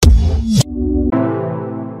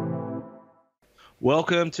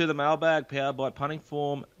Welcome to the Mailbag, powered by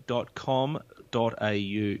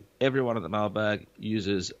puntingform.com.au. Everyone at the Mailbag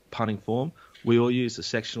uses Punting Form. We all use the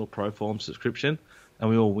sectional Pro Form subscription, and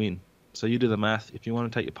we all win. So you do the math. If you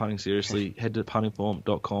want to take your punting seriously, head to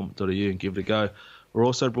puntingform.com.au and give it a go. We're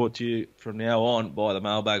also brought to you from now on by the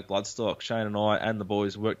Mailbag Bloodstock. Shane and I and the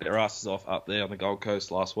boys worked their asses off up there on the Gold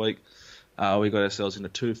Coast last week. We got ourselves into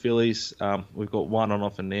 2 fillies. We've got one on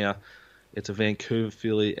offer now. It's a Vancouver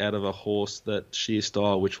filly out of a horse that Sheer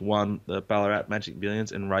Style, which won the Ballarat Magic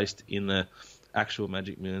Millions and raced in the actual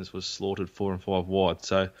Magic Millions, was slaughtered 4 and 5 wide.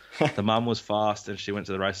 So the mum was fast and she went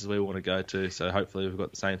to the races we want to go to. So hopefully we've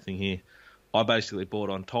got the same thing here. I basically bought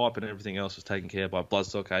on type and everything else was taken care of by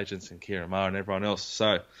Bloodstock agents and Kieran Maher and everyone else.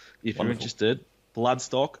 So if you're interested,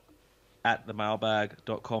 Bloodstock at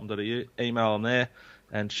themailbag.com.au. Email them there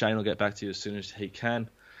and Shane will get back to you as soon as he can.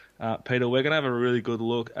 Peter, we're going to have a really good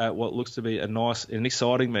look at what looks to be an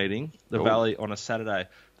exciting meeting, the Valley on a Saturday.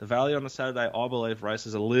 The Valley on a Saturday, I believe,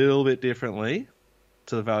 races a little bit differently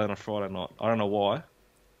to the Valley on a Friday night. I don't know why.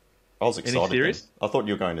 I was excited. Any theories? I thought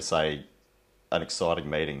you were going to say an exciting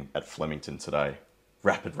meeting at Flemington today.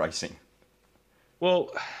 Rapid racing.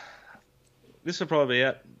 Well, this will probably be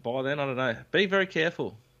out by then. I don't know. Be very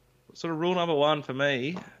careful. Sort of rule number 1 for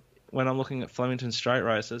me when I'm looking at Flemington straight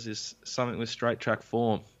races is something with straight track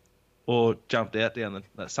form. Or jumped out down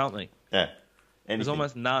something. Yeah. There's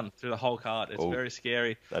almost none through the whole card. It's very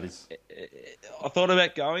scary. That is. I thought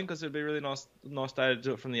about going because it'd be a really nice day to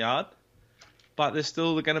do it from the yard. But there's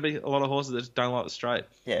still going to be a lot of horses that just don't like the straight.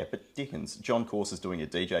 Yeah, but Dickens, John Course is doing a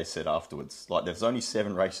DJ set afterwards. Like, there's only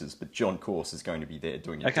 7 races, but John Course is going to be there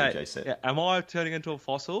doing a DJ set. Yeah. Am I turning into a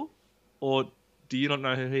fossil? Or do you not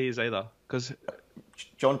know who he is either? Because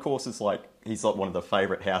John Course is he's one of the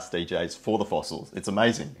favourite house DJs for the Fossils. It's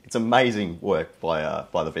amazing. It's amazing work by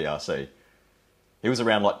the VRC. He was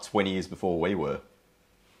around 20 years before we were.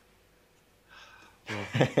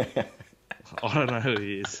 I don't know who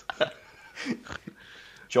he is.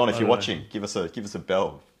 John, if you're watching, give us a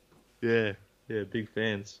bell. Yeah, big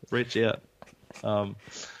fans. Reach out. So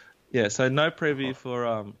no preview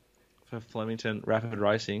for Flemington Rapid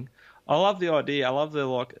Racing. I love the idea. I love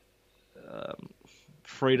the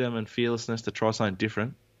freedom and fearlessness to try something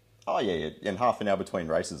different. Oh, yeah. And half an hour between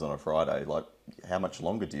races on a Friday. How much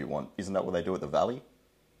longer do you want? Isn't that what they do at the Valley?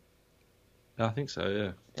 I think so,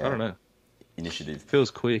 yeah. I don't know. Initiative.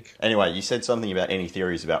 Feels quick. Anyway, you said something about any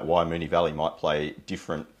theories about why Moonee Valley might play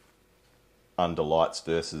different under lights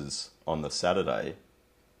versus on the Saturday.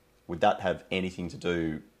 Would that have anything to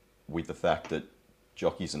do with the fact that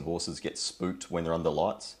jockeys and horses get spooked when they're under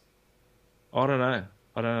lights? I don't know.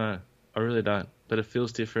 I really don't. But it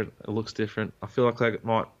feels different. It looks different. I feel like it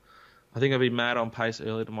might. I think I'll be mad on pace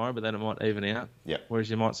early tomorrow, but then it might even out. Yeah. Whereas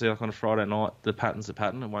you might see on a Friday night, the pattern's the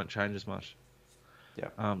pattern. It won't change as much. Yeah.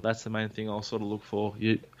 That's the main thing I'll sort of look for.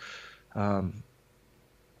 But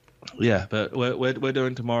we're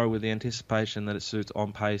doing tomorrow with the anticipation that it suits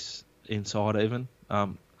on pace inside even. At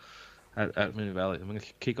Moonee Valley. I'm going to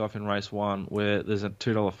kick off in race 1 where there's a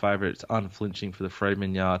 $2 favourite. It's unflinching for the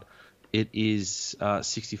Freedman Yard. It is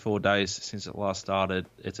 64 days since it last started.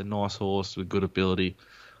 It's a nice horse with good ability.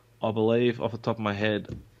 I believe, off the top of my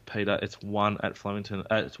head, Peter, it's won at Flemington.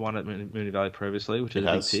 It's won at Moonee Valley previously, which is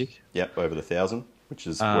a big tick. Yep, over the 1,000, which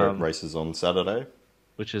is where it races on Saturday.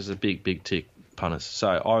 Which is a big tick, punters. So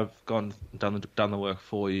I've done the work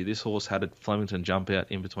for you. This horse had a Flemington jump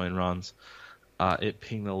out in between runs. It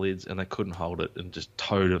pinged the lids and they couldn't hold it and just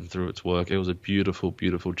towed him through its work. It was a beautiful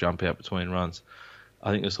jump out between runs.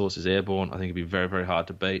 I think this horse is airborne. I think it'd be very, very hard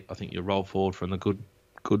to beat. I think you roll forward from the good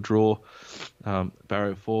draw,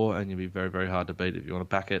 barrier 4, and you'll be very, very hard to beat. If you want to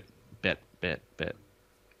back it, bet.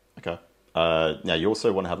 Okay. Now, you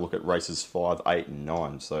also want to have a look at races 5, 8, and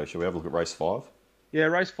 9. So, shall we have a look at race 5? Yeah,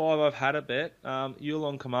 race 5, I've had a bet.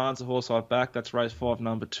 Yulong Command's a horse I've backed. That's race 5,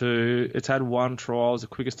 number 2. It's had 1 trial, it's the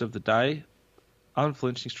quickest of the day.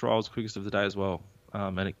 Unflinching trial was the quickest of the day as well,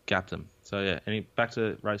 and it gapped him. So, yeah, back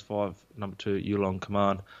to race 5, number 2, Yulong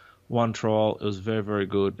Command. 1 trial, it was very, very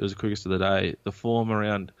good. It was the quickest of the day. The form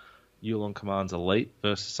around Yulong Command's elite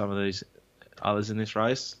versus some of these others in this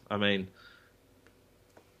race. I mean,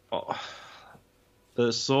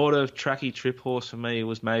 the sort of tracky trip horse for me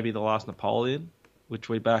was maybe the Last Napoleon, which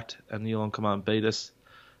we backed, and Yulong Command beat us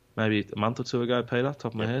maybe a month or 2 ago, Peter,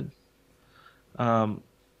 top of my head.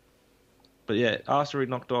 But yeah, after he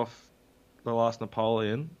knocked off the Last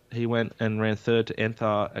Napoleon, he went and ran 3rd to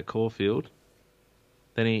Enthar at Caulfield.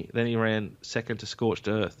 Then he ran 2nd to Scorched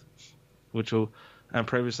Earth, and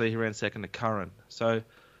previously he ran 2nd to Curran. So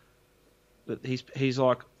he's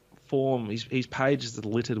like form. His pages are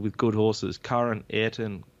littered with good horses: Curran,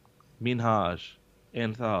 Ayrton, Minhaj,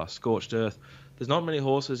 and Scorched Earth. There's not many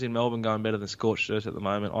horses in Melbourne going better than Scorched Earth at the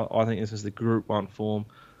moment. I think this is the Group 1 form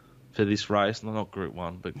for this race. No, not Group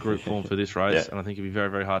 1, but Group form for this race. Yeah. And I think it'll be very,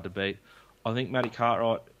 very hard to beat. I think Matty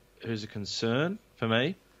Cartwright, who's a concern for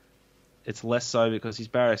me, it's less so because he's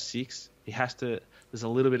barrier 6. There's a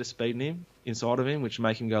little bit of speed in him, inside of him, which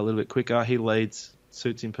make him go a little bit quicker. He leads,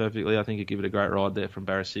 suits him perfectly. I think he'd give it a great ride there from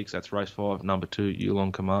barrier 6. That's race 5, number 2,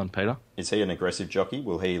 Yulong Command, Peter. Is he an aggressive jockey?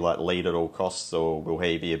 Will he lead at all costs, or will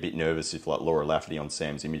he be a bit nervous if Laura Lafferty on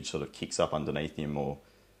Sam's Image sort of kicks up underneath him? Or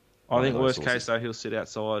I think worst case though, he'll sit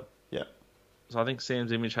outside. Yeah. So I think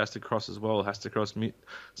Sam's Image has to cross as well. Has to cross.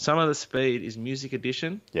 Some of the speed is Music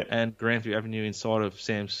Edition and Grandview Avenue inside of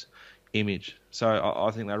Sam's Image. So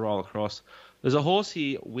I think they roll across. There's a horse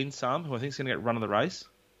here, Winsome, who I think is going to get run of the race.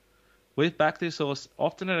 We've backed this horse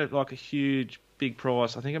often at a huge, big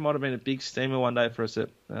price. I think it might have been a big steamer one day for us at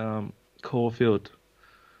Caulfield.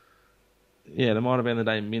 Yeah, there might have been the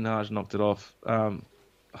day Minhaj knocked it off.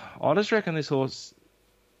 I just reckon this horse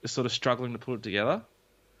is sort of struggling to put it together.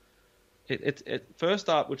 It first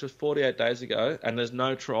up, which was 48 days ago, and there's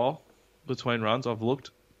no trial between runs. I've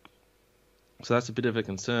looked, so that's a bit of a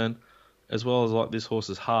concern, as well as like this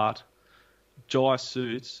horse's heart. Jai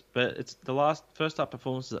suits, but it's the first up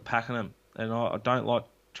performances at Pakenham, and I don't like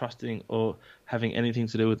trusting or having anything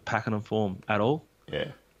to do with Pakenham form at all.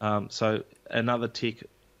 Yeah. So another tick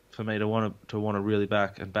for me to want to really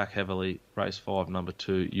back heavily. Race 5, number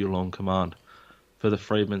 2, Yulong Command, for the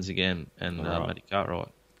Freedmans again, and Matty Cartwright.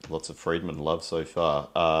 Lots of Freedman love so far.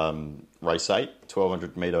 Race 8,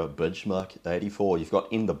 1200 metre benchmark, 84. You've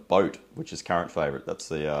got In the Boat, which is current favourite. That's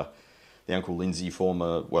the Uncle Lindsay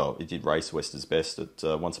former. Well, it did race Wester's Best at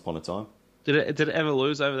Once Upon a Time. Did it ever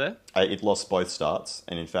lose over there? It lost both starts,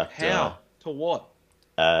 and in fact, how to what?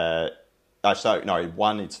 It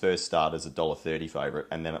won its first start as a $1.30 favourite,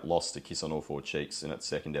 and then it lost to Kiss on All Four Cheeks in its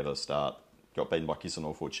second ever start. Got beaten by Kiss on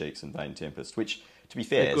All Four Cheeks and Vain Tempest, which, to be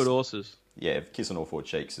fair, they're good horses. Yeah, Kiss on All Four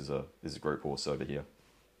Cheeks is a group horse over here.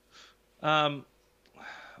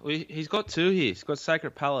 He's got 2 here. He's got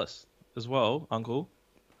Sacred Palace as well, Uncle.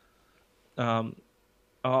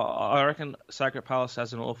 I reckon Sacred Palace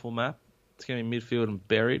has an awful map. It's going to be midfield and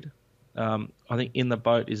buried. I think In the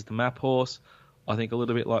Boat is the map horse. I think a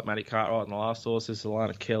little bit like Matty Cartwright and the last horse is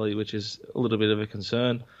Alana Kelly, which is a little bit of a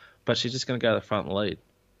concern. But she's just going to go to the front and lead,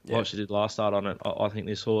 like she did last start on it. I think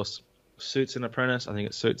this horse suits an apprentice. I think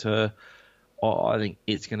it suits her. I think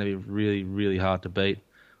it's going to be really, really hard to beat.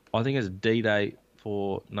 I think it's D-Day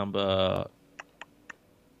for number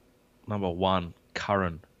 1,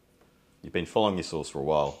 Curran. You've been following this horse for a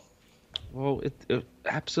while. Well, it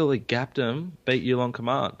absolutely gapped him, beat Yulong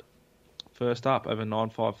Command. First up, over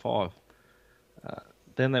 9.55.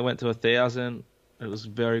 Then they went to 1,000. It was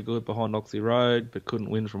very good behind Oxley Road, but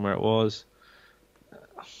couldn't win from where it was.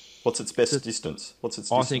 What's its best distance?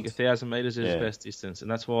 I think 1,000 metres is its best distance,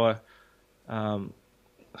 and that's why. But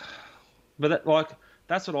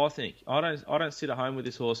that's what I think. I don't sit at home with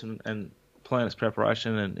this horse and plan its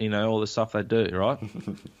preparation and all the stuff they do, right?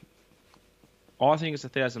 I think it's a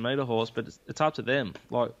 1,000 metre horse, but it's up to them.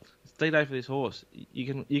 Like, it's D-Day for this horse.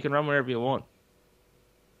 You can run wherever you want.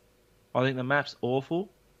 I think the map's awful.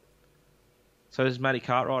 So there's Matty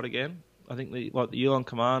Cartwright again. I think the Yulong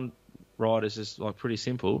Command ride is just pretty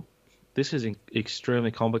simple. This is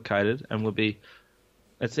extremely complicated and would be.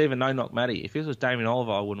 It's even no knock Matty. If this was Damien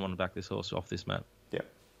Oliver, I wouldn't want to back this horse off this map. Yeah.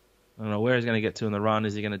 I don't know where he's going to get to in the run.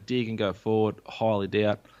 Is he going to dig and go forward? Highly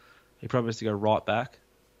doubt. He probably has to go right back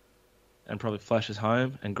and probably flashes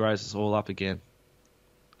home and grows us all up again.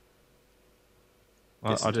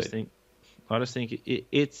 Yes, I just think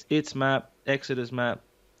it's map, Exeter's map,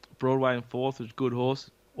 Broadway and 4th was good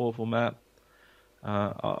horse, awful map.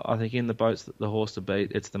 I think In the Boat's the horse to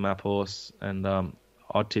beat. It's the map horse, and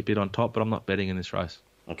I'd tip it on top, but I'm not betting in this race.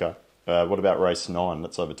 Okay. What about race 9?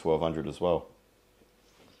 That's over 1,200 as well.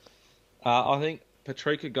 I think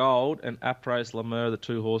Patrika Gold and Apres Lemur, the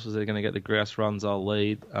 2 horses that are going to get the grouse runs, I'll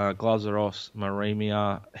lead. Glazeros,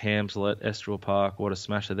 Maremia, Hamslet, Estrel Park, what a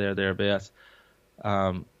smasher thereabouts.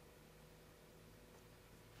 Well,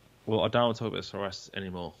 I don't want to talk about this race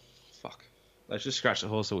anymore. Fuck. Let's just scratch the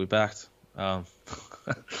horse that we backed. Live.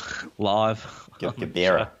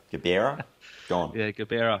 Gabera? Gone. Yeah,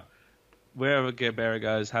 Gabera. Wherever Gabera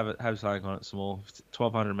goes, have something on it small.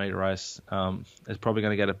 1,200 metre race. It's probably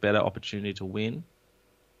going to get a better opportunity to win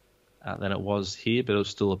than it was here, but it was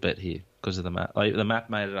still a bet here because of the map. The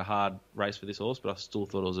map made it a hard race for this horse, but I still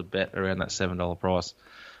thought it was a bet around that $7 price.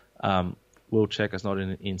 We'll check. It's not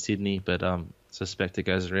in Sydney, but suspect it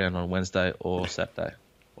goes around on Wednesday or Saturday.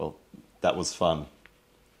 Well, that was fun.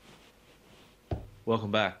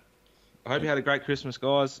 Welcome back. I hope you had a great Christmas,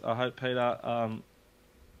 guys. I hope Peter. I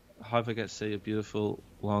hope I get to see your beautiful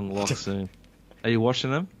long locks soon. Are you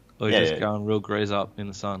washing them, or are you just going real grease up in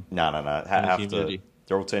the sun? No. Have to.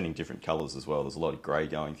 They're all turning different colours as well. There's a lot of grey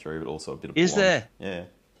going through, but also a bit of blonde. Is there? Yeah.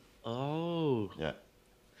 Oh. Yeah.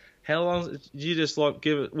 How long do you just like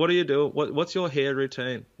give it? What do you do? What's your hair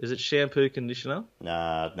routine? Is it shampoo, conditioner?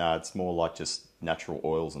 Nah. It's more like just natural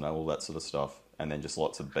oils and all that sort of stuff, and then just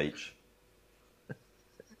lots of beach.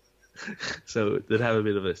 So it'd have a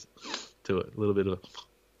bit of a to it, a little bit of.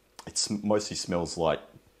 It mostly smells like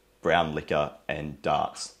brown liquor and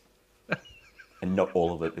darts, and not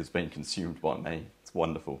all of it has been consumed by me. It's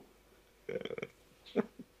wonderful.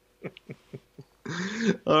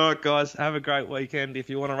 All right, guys, have a great weekend. If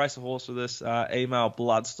you want to race a horse with us, email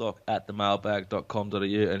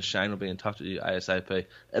bloodstock@themailbag.com.au and Shane will be in touch with you ASAP.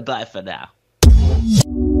 Bye for now.